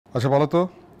আচ্ছা বলো তো,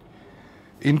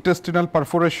 ইন্টেস্টিনাল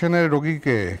পারফোরেশনের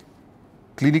রোগীকে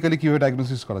ক্লিনিক্যালি কীভাবে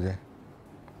ডায়াগনোসিস করা যায়?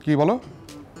 কি বলো?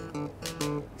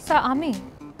 স্যার আমি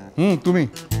তুমি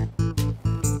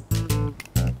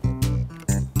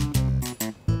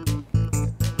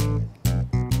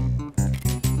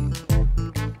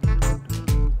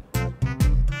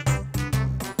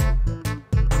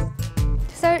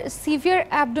সিভিয়ার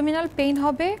অ্যাবডোমিনাল পেইন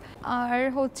হবে, আর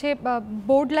হচ্ছে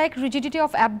board like rigidity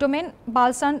of abdomen,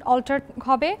 বালস and alter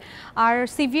হবে, আর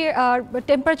সিভিয়ার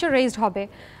টেম্পারেচার রেজড হবে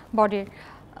বডির,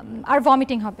 আর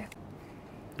ভমিটিং হবে।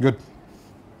 Good,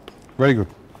 very good.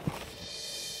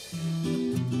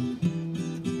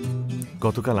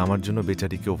 গতকাল আমার জন্য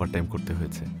বেচারিকে ওভারটাইম করতে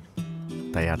হয়েছে,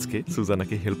 তাই আজকে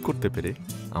সুজানাকে হেল্প করতে পেরে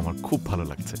আমার খুব ভালো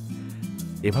লাগছে।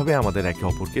 এভাবে আমাদের একে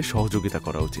অপরকে সহযোগিতা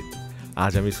করা উচিত।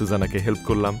 আজ আমি সুজানাকে হেল্প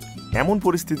করলাম, এমন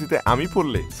পরিস্থিতিতে আমি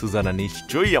পড়লে সুজানা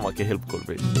নিশ্চয়ই আমাকে হেল্প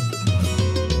করবে।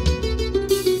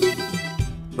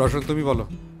 রশন তুমি বলো,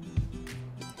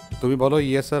 তুমি বলো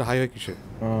ইয়েস স্যার হাই হয় কিসে?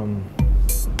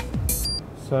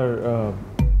 স্যার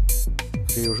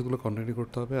এই ওষুধগুলো কন্টিনিউ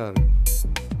করতে হবে। আর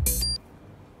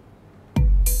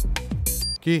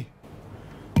কি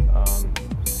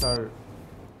স্যার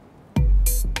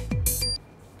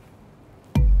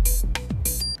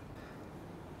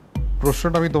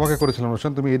প্রশ্নটা আমি তোমাকে করেছিলাম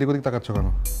রোশন, তুমি এদিক ওদিক তাকাচ্ছ কেন?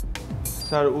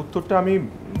 স্যার উত্তরটা আমি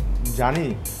জানি,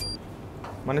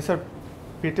 মানে স্যার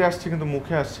পেটে আসছে কিন্তু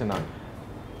মুখে আসছে না।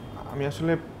 আমি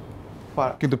আসলে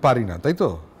কিন্তু পারি না, তাই তো?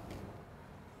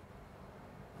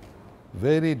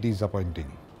 Very disappointing.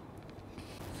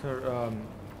 স্যার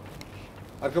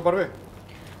আর কেউ পারবে?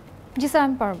 জি স্যার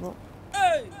আমি পারবো।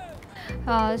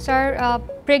 স্যার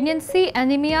প্রেগনেন্সি,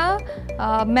 অ্যানিমিয়া,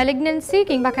 ম্যালিগনেন্সি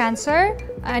কিংবা cancer,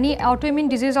 any autoimmune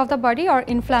disease of the body or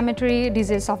inflammatory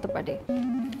disease of the body.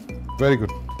 Very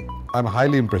good. I'm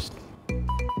highly impressed.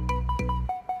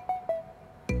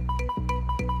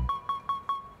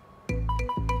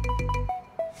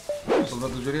 তোমরা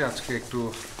দুজনেই আজকে একটু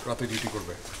রাতে ডিউটি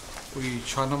করবে। ওই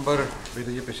 6 নম্বর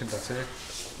বেডে যে পেশেন্ট আছে,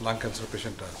 লাং ক্যান্সার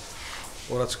পেশেন্টটা,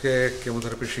 ওর আজকে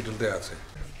কেমোথেরাপির শিডিউল দেওয়া আছে।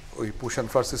 ওই পুশ অ্যান্ড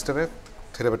ফার সিস্টেমে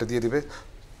থেরাপিটা দিয়ে দিবে,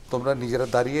 তোমরা নিজেরা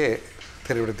দাঁড়িয়ে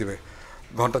থেরাপিটা দিবে।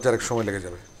 ঘন্টা 4 সময় লেগে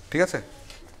যাবে, ঠিক আছে?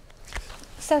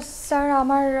 স্যার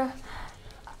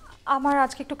আমার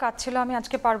আজকে একটু কাজ ছিল, আমি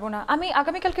আজকে পারবো না। আমি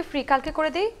আগামীকালকে ফ্রি, কালকে করে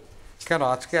দিই। কেন,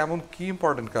 আজকে এমন কি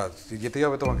ইম্পর্টেন্ট কাজ যেতেই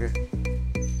হবে তোমাকে?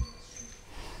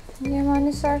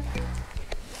 মানে স্যার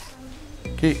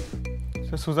কি?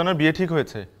 স্যার সুজানার বিয়ে ঠিক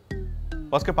হয়েছে,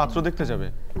 আজকে পাত্র দেখতে যাবে।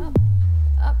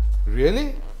 রিয়েলি?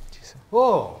 ও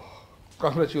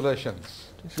কংগ্রাচুলেশনস,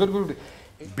 গুড গুড।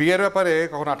 বিয়ের ব্যাপারে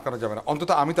কখনো আটকানো যাবে না, অন্তত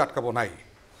আমি তো আটকাবো নাই।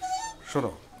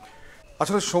 শোনো,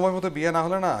 আসলে সময় মতো বিয়ে না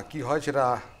হলে না কি হয় সেটা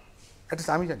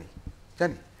অ্যাটলিস্ট আমি জানি।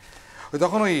 ওই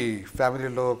তখন ওই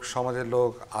ফ্যামিলির লোক, সমাজের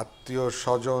লোক, আত্মীয়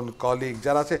স্বজন, কলিগ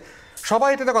যারা আছে সবাই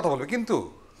এটা কথা বলবে, কিন্তু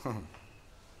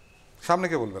সামনে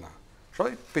কে বলবে না,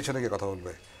 সবাই পেছনে গিয়ে কথা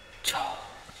বলবে।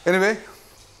 Anyway,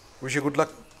 wish you good luck.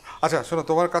 আচ্ছা শোনো,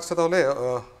 তোমার কাজটা তাহলে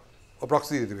ও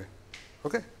প্রক্সি দিয়ে দেবে,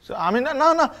 ওকে? আমি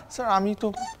না স্যার,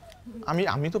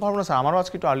 আমি তো পারবো না স্যার, আমারও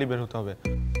আজকে একটু আর্লি বের হতে হবে।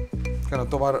 কেন,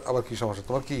 তোমার আবার কি সমস্যা?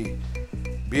 তোমার কি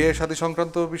বিয়ে শাদী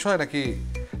সংক্রান্ত বিষয় নাকি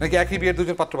একই বিয়ের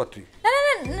দুজন পাত্রপাত্রী?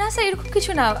 না স্যার, এরকম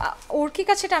কিছু না। ওর কি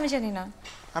কাজ সেটা আমি জানি না।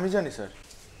 আমি জানি স্যার।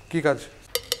 কি কাজ?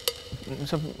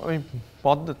 স্যার ওই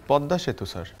পদ্মা সেতু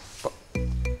স্যার।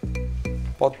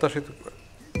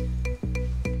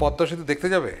 পদ্মা সেতু দেখতে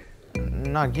যাবে?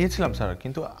 না, গিয়েছিলাম স্যার,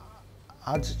 কিন্তু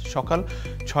আজ সকাল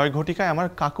 6 ঘটিকায় আমার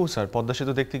কাকু স্যার পদ্মা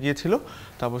সেতু দেখতে গিয়েছিল।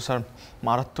 তারপর স্যার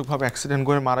মারাত্মকভাবে অ্যাক্সিডেন্ট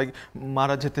করে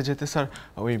মারা যেতে স্যার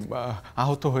ওই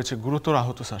আহত হয়েছে, গুরুতর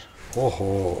আহত স্যার। ওহো,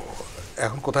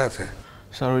 এখন কোথায় আছে?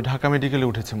 স্যার ওই ঢাকা মেডিকেলে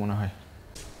উঠেছে মনে হয়।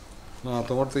 না,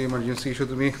 তোমার তো ইমার্জেন্সি ইস্যু,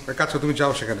 তুমি কাছে তুমি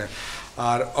যাও সেখানে।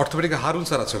 আর অর্থোপেডিক হারুন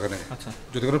স্যার আছে ওখানে। আচ্ছা,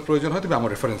 যদি কোনো প্রয়োজন হয় তুমি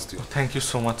আমার রেফারেন্স দিও। Thank you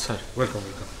so much sir. Welcome.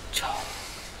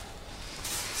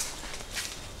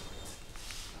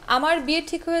 আমার বিয়ে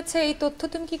ঠিক হয়েছে এই তথ্য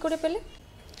তুমি কি করে পেলে?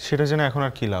 সেটা জেনে এখন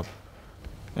আর কি লাভ।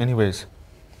 Anyways,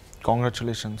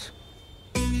 congratulations.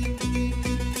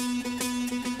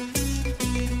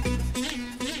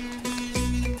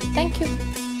 Thank you.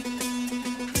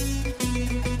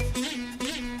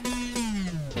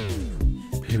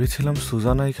 ভেবেছিলাম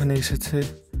সুজানা এখানে এসেছে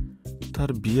তার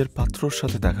বিয়ের পাত্রর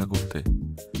সাথে দেখা করতে,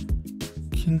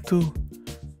 কিন্তু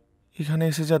এখানে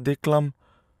এসে যা দেখলাম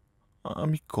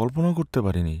আমি কল্পনা করতে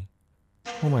পারিনি।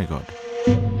 ও মাই গড।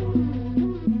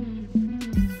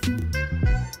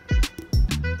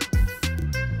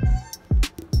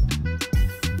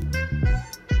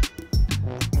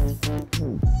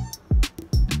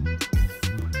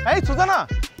 এই সুজানা,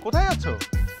 কোথায় যাচ্ছ?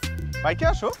 বাইকে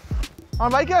আসো,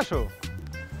 আমার বাইকে আসো।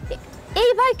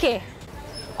 এই বাইকে?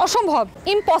 অসম্ভব,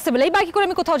 ইম্পসিবল। এই বাইকে করে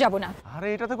আমি কোথাও যাব না। আরে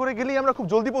এটাতে করে গেলেই আমরা খুব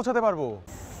জলদি পৌঁছাতে পারবো।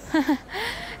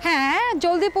 হ্যাঁ,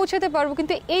 জলদি পৌঁছাতে পারবো,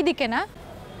 কিন্তু এই দিকে না,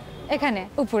 এখানে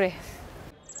উপরে।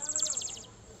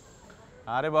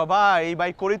 আরে বাবা, এই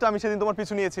বাইক করেই তো আমি সেদিন তোমার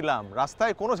পিছু নিয়েছিলাম,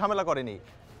 রাস্তায় কোনো ঝামেলা করেনি,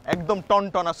 একদম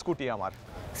টনটনা স্কুটি আমার।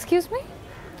 এক্সকিউজ মি,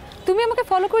 তুমি আমাকে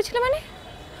ফলো করেছিলে?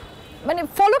 মানে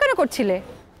ফলো কেন করছিলে?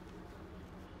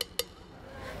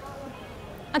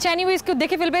 আচ্ছা, এনিওয়েজ কেউ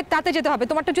দেখে ফেলবে, তাতে যেতে হবে।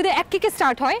 তোমারটা যদি এক কিকে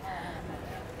স্টার্ট হয়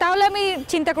তাহলে আমি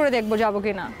চিন্তা করে দেখবো যাবো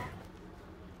কিনা।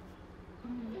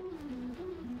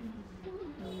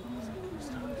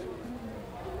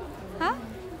 হ্যাঁ,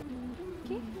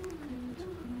 কি?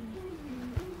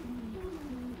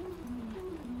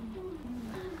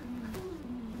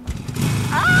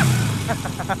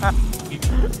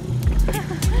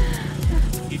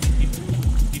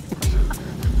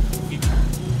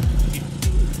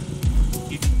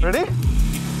 Ready?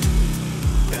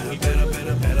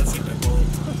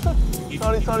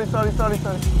 Sorry.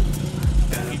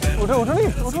 উঠো,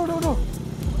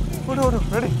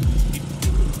 ready?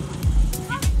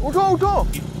 উঠো.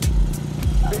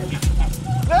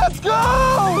 Let's go!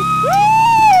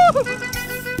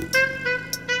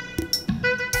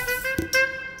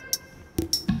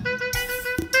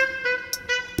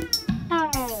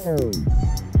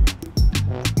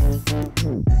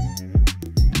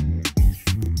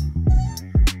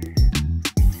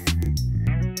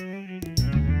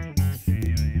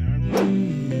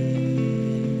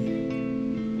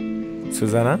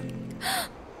 সুজানা,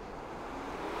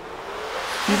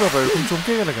 কি ব্যাপার, এরকম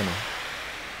চমকে গেলে কেন?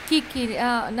 কি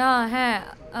না, হ্যাঁ,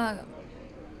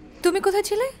 তুমি কোথায়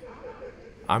ছিলে?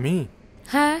 আমি?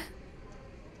 হ্যাঁ।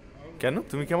 কেন,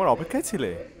 তুমি কি আমার অপেক্ষায় ছিলে?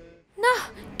 না,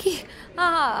 কি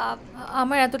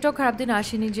আমার এতটাও খারাপ দিন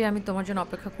আসেনি যে আমি তোমার জন্য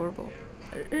অপেক্ষা করব।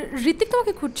 ঋতিক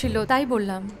তোমাকে খুঁজছিল, তাই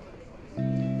বললাম।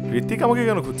 ঋতিক আমাকে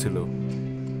কেন খুঁজছিল?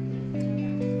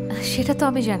 সেটা তো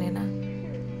আমি জানি না।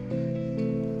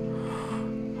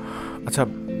 আচ্ছা,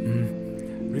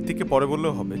 ঋতিককে পরে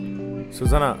বললেও হবে।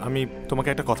 সুজানা, আমি তোমাকে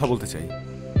একটা কথা বলতে চাই।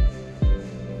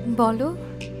 বলো।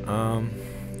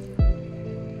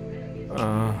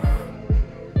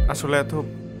 আসলে এত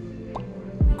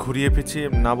ঘুরিয়ে পেঁচিয়ে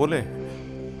না বলে,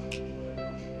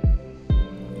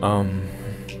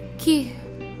 কি?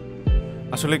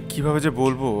 আসলে কিভাবে যে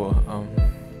বলবো,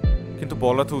 কিন্তু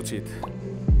বলা তো উচিত।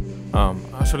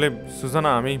 আসলে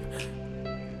সুজানা, আমি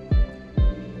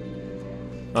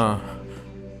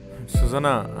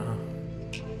সুজানা,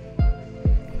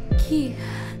 কি?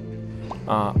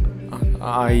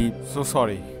 I so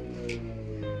sorry.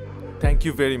 Thank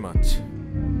you very much.